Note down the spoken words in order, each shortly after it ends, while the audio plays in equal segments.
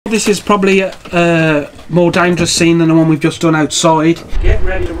This is probably a more dangerous scene than the one we've just done outside. Get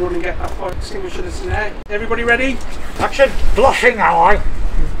ready to run and get that fire extinguisher that's in there. Everybody ready? Action! Blushing, ally!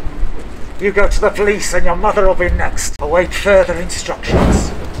 You go to the police and your mother will be next. Await further instructions.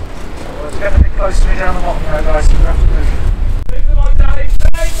 Well, it's getting a bit close to me down the bottom now, guys. So we have to move. Move the light, Daddy! Move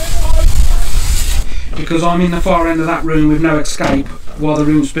the light! Because I'm in the far end of that room with no escape while the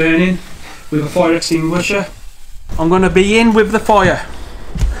room's burning with a fire extinguisher. I'm going to be in with the fire.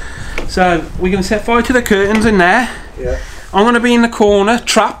 So we're going to set fire to the curtains in there. Yeah. I'm going to be in the corner,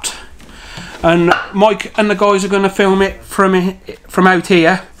 trapped, and Mike and the guys are going to film it from out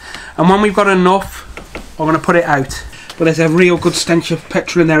here. And when we've got enough, I'm going to put it out. But there's a real good stench of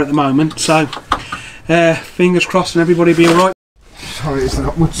petrol in there at the moment, so fingers crossed and everybody be alright. Sorry, it's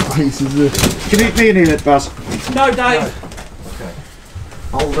not much space, is there? Can you leave me in it, Baz? No, Dave. No. Okay.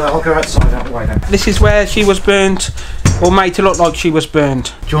 I'll go outside that way then. This is where she was burnt, or made to look like she was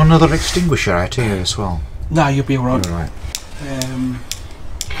burnt. Do you want another extinguisher out here as well? No, you'll be alright. All right.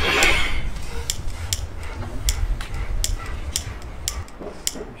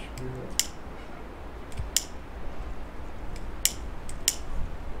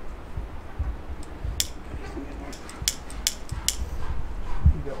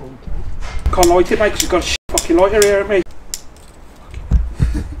 Can't light it, mate, because she's got a fucking lighter here at me.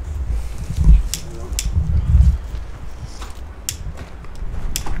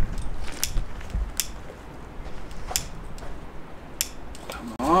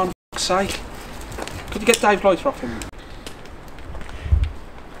 Come on, for fuck's sake. Could you get Dave's lighter off him?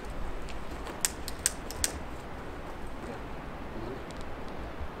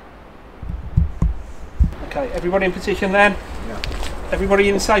 Okay, everybody in position then? Yeah. Everybody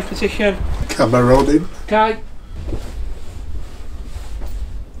in a safe position? Camera rolling. Okay.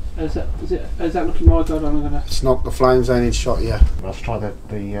 How's that looking, my God? I'm gonna... It's not, the flames ain't in shot yet. Let's try the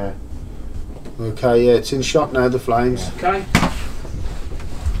Okay, yeah, it's in shot now, the flames. Okay.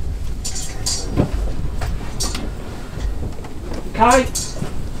 Okay.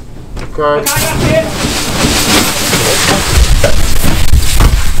 Okay. Okay, that's it.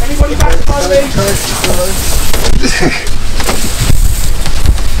 Anybody back to my lead?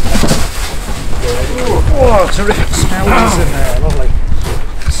 Oh, terrific smell is in there, lovely.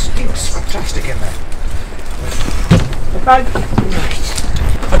 It stinks fantastic in there. Okay.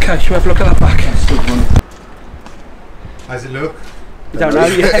 Okay, shall we have a look at that back? How's it look? I don't know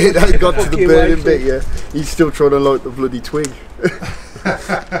yet. It hasn't got to the burning bit yet. He's still trying to light the bloody twig.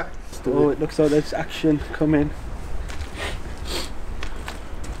 Oh, it looks like there's action coming.